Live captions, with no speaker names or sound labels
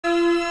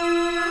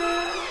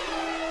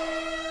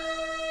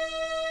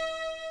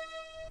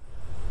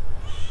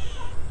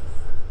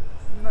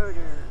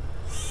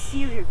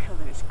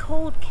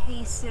cold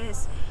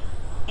cases,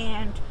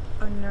 and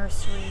a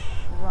nursery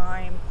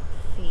rhyme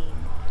theme.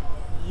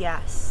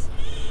 Yes.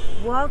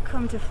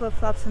 Welcome to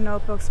Flip-Flops and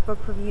Notebooks Book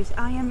Reviews.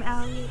 I am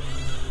Allie.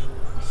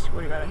 I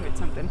swear to God I heard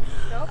something.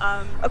 Nope.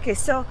 Okay,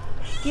 so,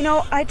 you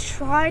know, I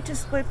try to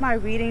split my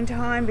reading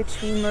time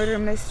between murder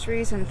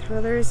mysteries and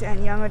thrillers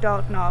and young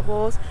adult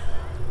novels,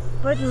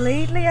 but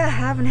lately I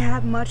haven't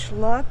had much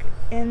luck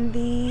in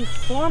the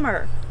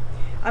former.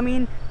 I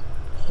mean,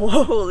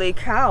 holy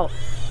cow,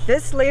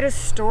 this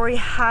latest story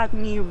had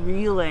me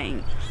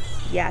reeling.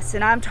 Yes,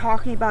 and I'm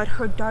talking about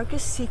Her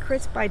Darkest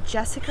Secrets by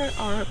Jessica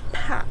R.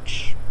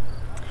 Patch.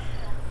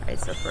 Alright,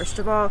 so first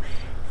of all,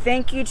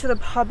 thank you to the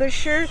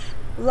publisher,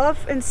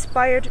 Love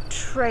Inspired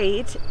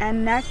Trade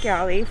and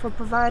NetGalley, for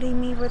providing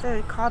me with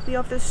a copy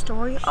of this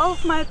story. All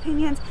of my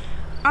opinions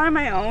are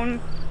my own.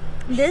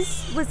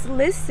 This was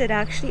listed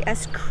actually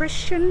as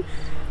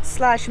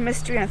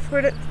Christian/mystery and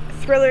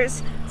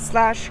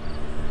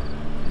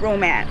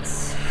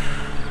thrillers/romance.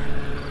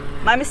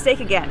 My mistake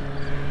again.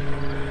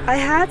 I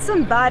had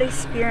some bad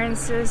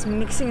experiences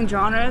mixing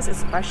genres,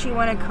 especially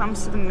when it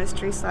comes to the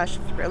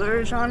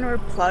mystery/thriller genre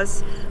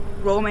plus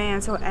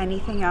romance or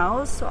anything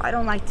else. So I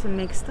don't like to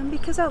mix them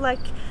because I like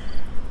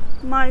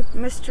my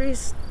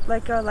mysteries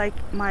like I like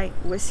my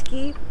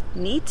whiskey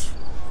neat,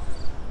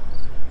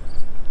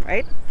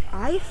 right?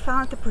 I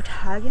found the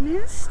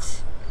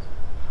protagonist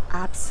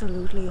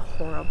absolutely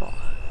horrible.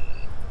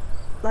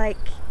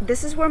 Like,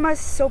 this is where my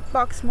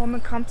soapbox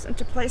moment comes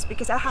into place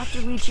because I have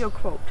to read you a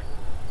quote.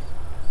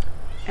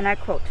 And I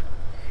quote,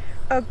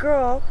 "A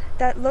girl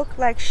that looked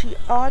like she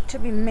ought to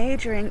be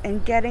majoring in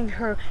getting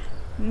her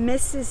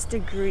Mrs.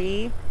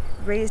 degree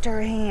raised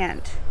her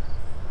hand."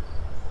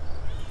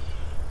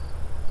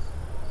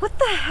 What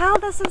the hell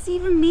does this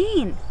even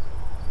mean?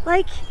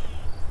 Like,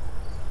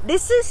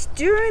 this is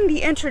during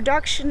the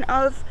introduction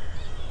of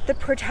the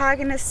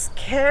protagonist's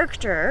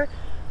character,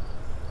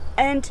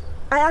 and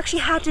I actually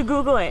had to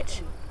Google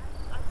it.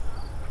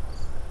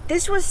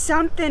 This was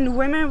something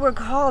women were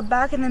called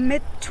back in the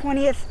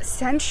mid-20th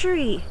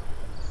century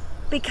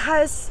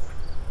because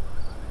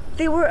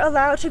they were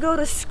allowed to go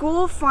to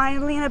school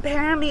finally, and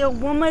apparently a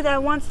woman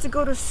that wants to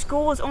go to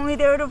school is only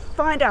there to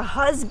find a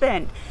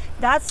husband.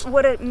 That's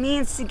what it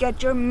means to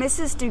get your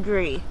Mrs.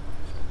 degree.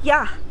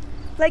 Yeah,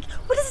 like,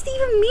 what does it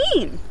even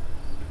mean?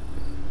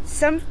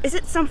 Is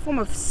it some form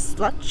of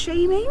slut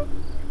shaming?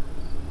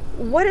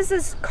 What is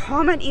this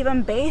comment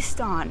even based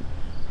on?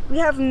 We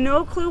have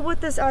no clue what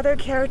this other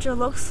character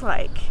looks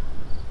like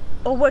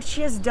or what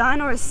she has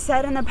done or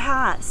said in the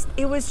past.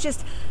 It was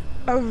just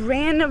a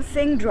random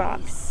thing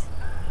drops.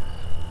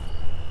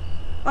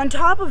 On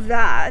top of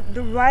that,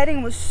 the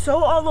writing was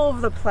so all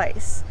over the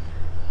place.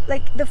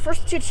 Like, the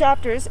first two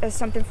chapters, as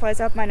something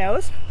flies up my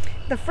nose,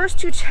 the first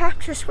two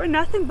chapters were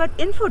nothing but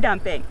info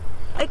dumping.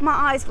 Like, my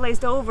eyes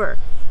glazed over.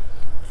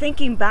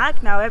 Thinking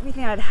back now,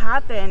 everything that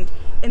happened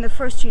in the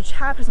first two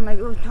chapters, I'm like,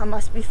 oh, I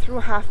must be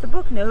through half the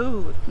book.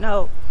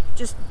 No.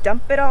 Just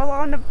dump it all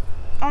on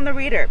the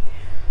reader.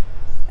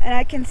 And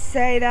I can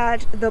say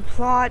that the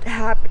plot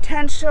had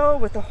potential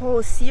with the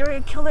whole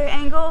serial killer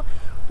angle.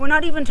 We're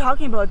not even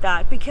talking about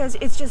that because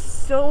it's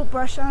just so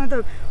brushed under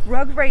the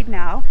rug right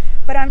now.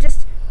 But I'm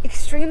just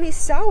extremely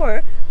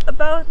sour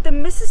about the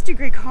Mrs.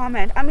 degree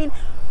comment. I mean,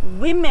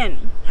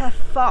 women have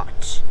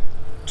fought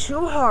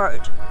too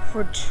hard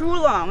for too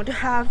long to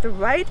have the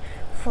right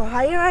for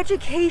higher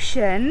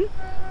education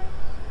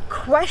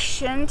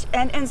questioned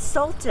and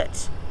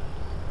insulted.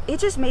 It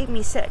just made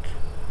me sick.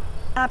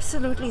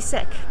 Absolutely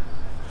sick.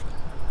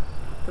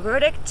 The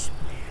verdict?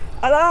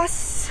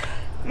 Alas,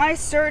 my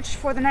search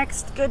for the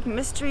next good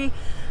mystery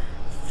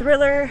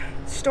thriller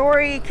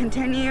story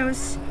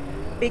continues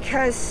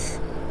because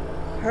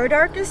Her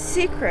Darkest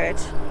Secret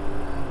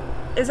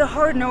is a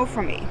hard no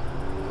for me.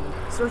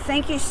 So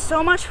thank you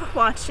so much for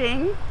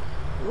watching.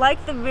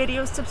 Like the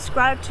video,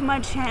 subscribe to my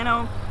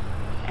channel,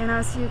 and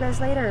I'll see you guys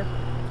later.